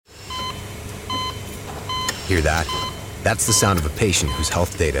Hear that? That's the sound of a patient whose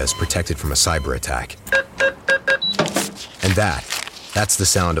health data is protected from a cyber attack. And that's the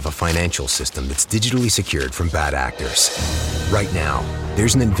sound of a financial system that's digitally secured from bad actors. Right now,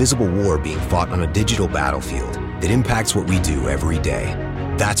 there's an invisible war being fought on a digital battlefield that impacts what we do every day.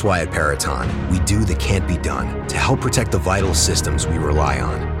 That's why at Peraton, we do the can't be done to help protect the vital systems we rely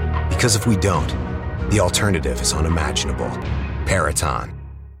on. Because if we don't, the alternative is unimaginable. Peraton.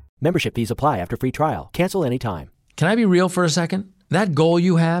 Membership fees apply after free trial. Cancel anytime. Can I be real for a second? That goal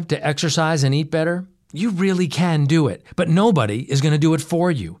you have to exercise and eat better, you really can do it. But nobody is going to do it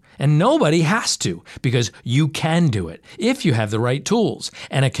for you. And nobody has to, because you can do it if you have the right tools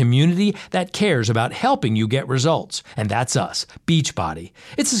and a community that cares about helping you get results. And that's us, Beachbody.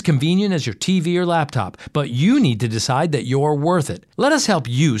 It's as convenient as your TV or laptop, but you need to decide that you're worth it. Let us help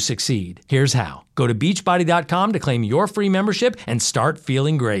you succeed. Here's how. Go to beachbody.com to claim your free membership and start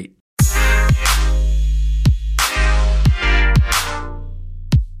feeling great.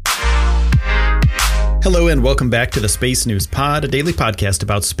 Hello and welcome back to the Space News Pod, a daily podcast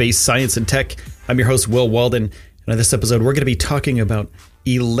about space science and tech. I'm your host, Will Walden, and on this episode, we're going to be talking about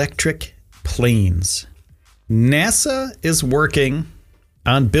electric planes. NASA is working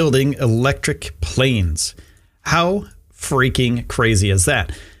on building electric planes. How freaking crazy is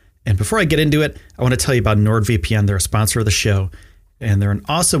that? And before I get into it, I want to tell you about NordVPN. They're a sponsor of the show, and they're an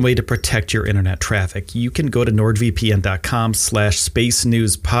awesome way to protect your internet traffic. You can go to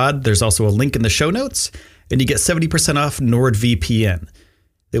nordvpn.com/spacenewspod. There's also a link in the show notes, and you get 70% off NordVPN.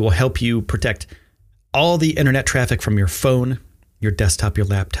 They will help you protect all the internet traffic from your phone, your desktop, your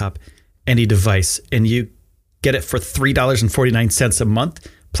laptop, any device. And you get it for $3.49 a month.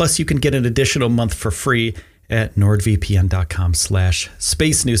 Plus, you can get an additional month for free at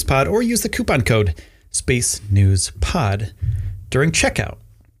nordvpn.com/spacenewspod, or use the coupon code SpaceNewsPod during checkout.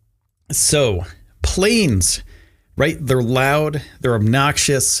 So, planes, right? They're loud, they're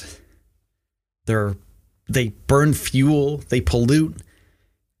obnoxious, they burn fuel, they pollute.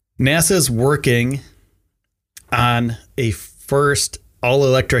 NASA's working on a first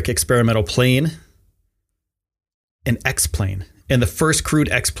all-electric experimental plane, an X-plane. And the first crewed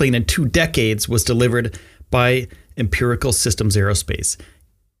X-plane in 2 decades was delivered by Empirical Systems Aerospace,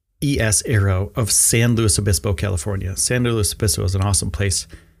 ES Aero of San Luis Obispo, California. San Luis Obispo is an awesome place.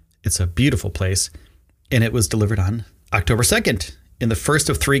 It's a beautiful place. And it was delivered on October 2nd in the first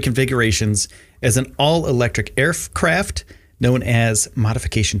of 3 configurations as an all-electric aircraft known as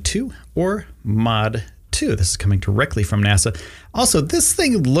Modification 2 or Mod 2. This is coming directly from NASA. Also, this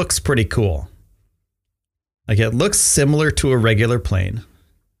thing looks pretty cool. Like, it looks similar to a regular plane,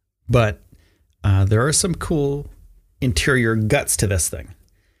 but there are some cool interior guts to this thing.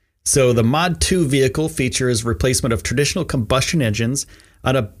 So the Mod 2 vehicle features replacement of traditional combustion engines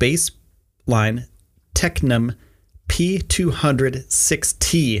on a baseline Tecnam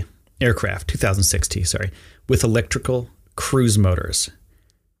P206T aircraft, 2006T, sorry, with electrical cruise motors.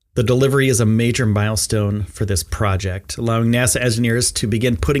 The delivery is a major milestone for this project, allowing NASA engineers to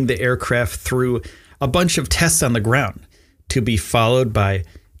begin putting the aircraft through a bunch of tests on the ground, to be followed by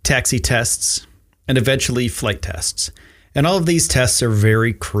taxi tests and eventually flight tests. And all of these tests are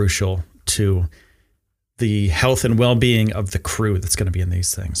very crucial to the health and well-being of the crew that's going to be in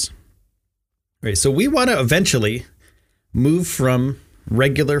these things. Right, so we want to eventually move from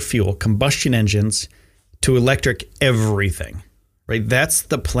regular fuel, combustion engines, to electric everything. Right? That's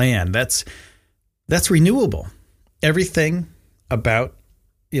the plan. That's renewable. Everything about,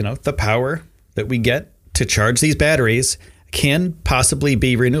 the power that we get to charge these batteries can possibly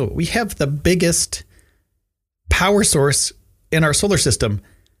be renewable. We have the biggest power source in our solar system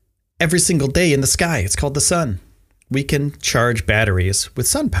every single day in the sky. It's called the sun. We can charge batteries with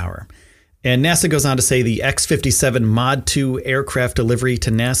sun power. And NASA goes on to say the X-57 Mod 2 aircraft delivery to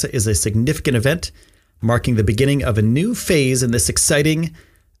NASA is a significant event, marking the beginning of a new phase in this exciting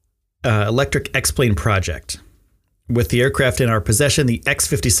electric X-plane project. With the aircraft in our possession, the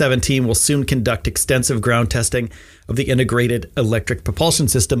X-57 team will soon conduct extensive ground testing of the integrated electric propulsion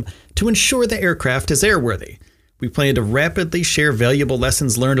system to ensure the aircraft is airworthy. We plan to rapidly share valuable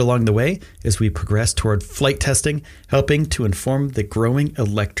lessons learned along the way as we progress toward flight testing, helping to inform the growing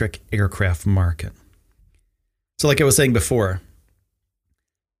electric aircraft market. So like I was saying before,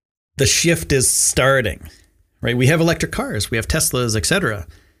 the shift is starting, right? We have electric cars, we have Teslas, etc.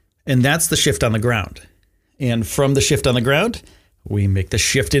 And that's the shift on the ground. And from the shift on the ground, we make the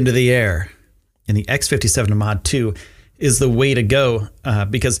shift into the air. And the X-57 Mod 2 is the way to go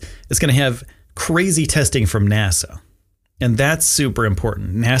because it's going to have crazy testing from NASA. And that's super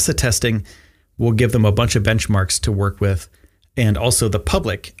important. NASA testing will give them a bunch of benchmarks to work with And also the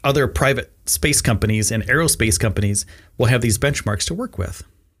public, other private space companies and aerospace companies will have these benchmarks to work with.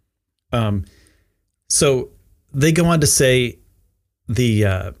 So they go on to say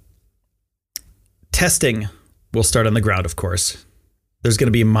the testing will start on the ground, of course. There's going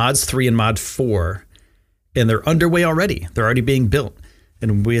to be Mods 3 and Mod 4, and they're underway already. They're already being built.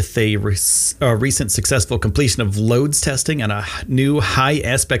 And with a recent successful completion of loads testing on a new high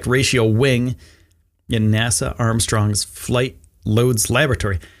aspect ratio wing in NASA Armstrong's Flight Loads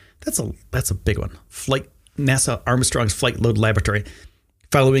Laboratory. That's a big one. NASA Armstrong's Flight Load Laboratory.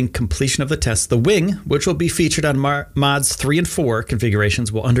 Following completion of the test, the wing, which will be featured on Mods 3 and 4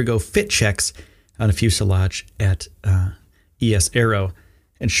 configurations, will undergo fit checks on a fuselage at ES Aero,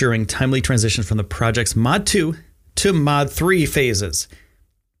 ensuring timely transition from the project's Mod 2 to Mod 3 phases.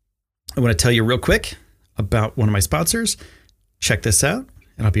 I want to tell you real quick about one of my sponsors. Check this out,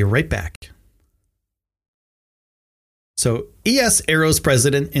 and I'll be right back. So ES Aero's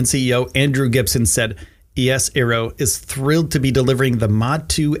president and CEO Andrew Gibson said ES Aero is thrilled to be delivering the Mod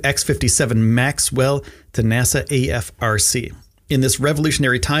 2 X-57 Maxwell to NASA AFRC. In this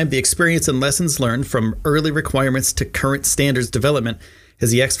revolutionary time, the experience and lessons learned from early requirements to current standards development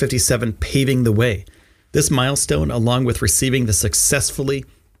has the X-57 paving the way. This milestone, along with receiving the successfully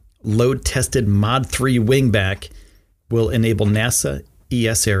load-tested Mod 3 wingback, will enable NASA,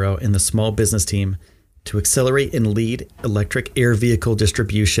 ES Aero, and the small business team to accelerate and lead electric air vehicle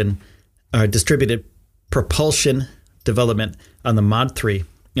distributed propulsion development on the Mod 3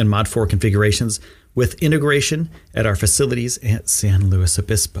 and Mod 4 configurations, with integration at our facilities at San Luis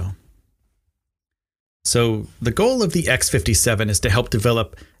Obispo. So the goal of the X-57 is to help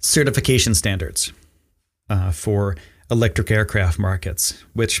develop certification standards for electric aircraft markets,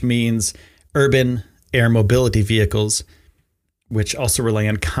 which means urban air mobility vehicles, which also rely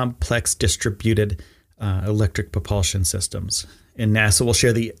on complex distributed electric propulsion systems. And NASA will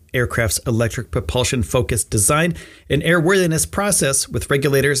share the aircraft's electric propulsion-focused design and airworthiness process with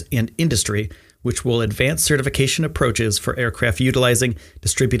regulators and industry, which will advance certification approaches for aircraft utilizing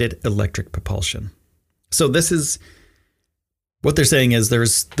distributed electric propulsion. So this is what they're saying is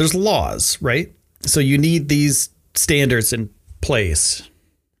there's laws, right? So you need these standards in place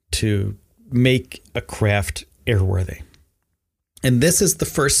to make a craft airworthy. And this is the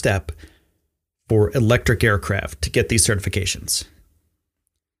first step for electric aircraft to get these certifications.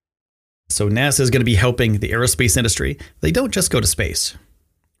 So NASA is going to be helping the aerospace industry. They don't just go to space,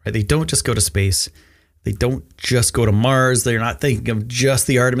 right? They don't just go to space. They don't just go to Mars. They're not thinking of just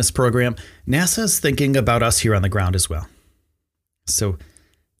the Artemis program. NASA is thinking about us here on the ground as well. So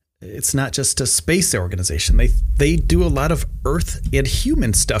it's not just a space organization. They do a lot of Earth and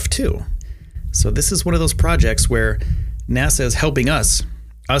human stuff too. So this is one of those projects where NASA is helping us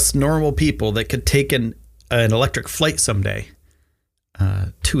normal people that could take an electric flight someday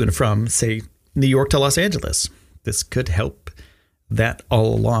to and from, say, New York to Los Angeles. This could help that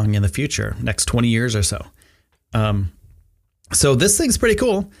all along in the future, next 20 years or so. So this thing's pretty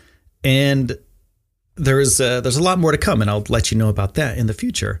cool. And there's a lot more to come, and I'll let you know about that in the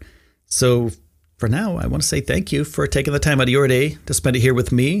future. So for now, I want to say thank you for taking the time out of your day to spend it here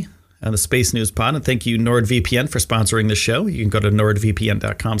with me on the Space News Pod. And thank you, NordVPN, for sponsoring the show. You can go to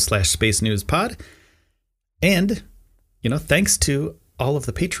nordvpn.com/Space News Pod. And, thanks to all of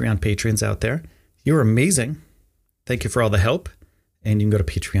the Patreon patrons out there. You're amazing. Thank you for all the help. And you can go to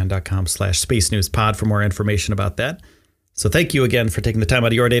patreon.com/Space News Pod for more information about that. So thank you again for taking the time out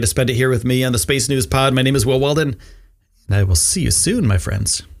of your day to spend it here with me on the Space News Pod. My name is Will Walden, and I will see you soon, my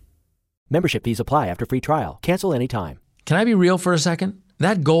friends. Membership fees apply after free trial. Cancel anytime. Can I be real for a second?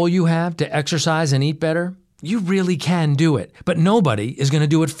 That goal you have to exercise and eat better, you really can do it. But nobody is going to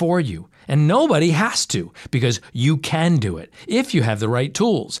do it for you. And nobody has to, because you can do it if you have the right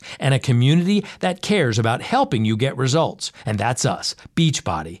tools and a community that cares about helping you get results. And that's us,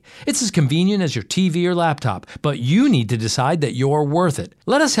 Beachbody. It's as convenient as your TV or laptop, but you need to decide that you're worth it.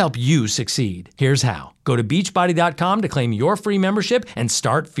 Let us help you succeed. Here's how. Go to beachbody.com to claim your free membership and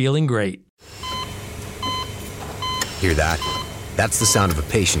start feeling great. Hear that? That's the sound of a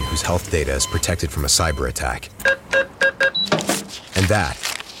patient whose health data is protected from a cyber attack. And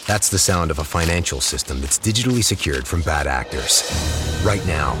that's the sound of a financial system that's digitally secured from bad actors. Right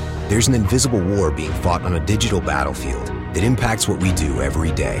now, there's an invisible war being fought on a digital battlefield that impacts what we do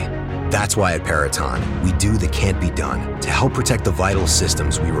every day. That's why at Peraton, we do the can't be done to help protect the vital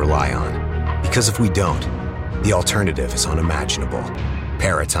systems we rely on. Because if we don't, the alternative is unimaginable.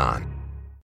 Peraton.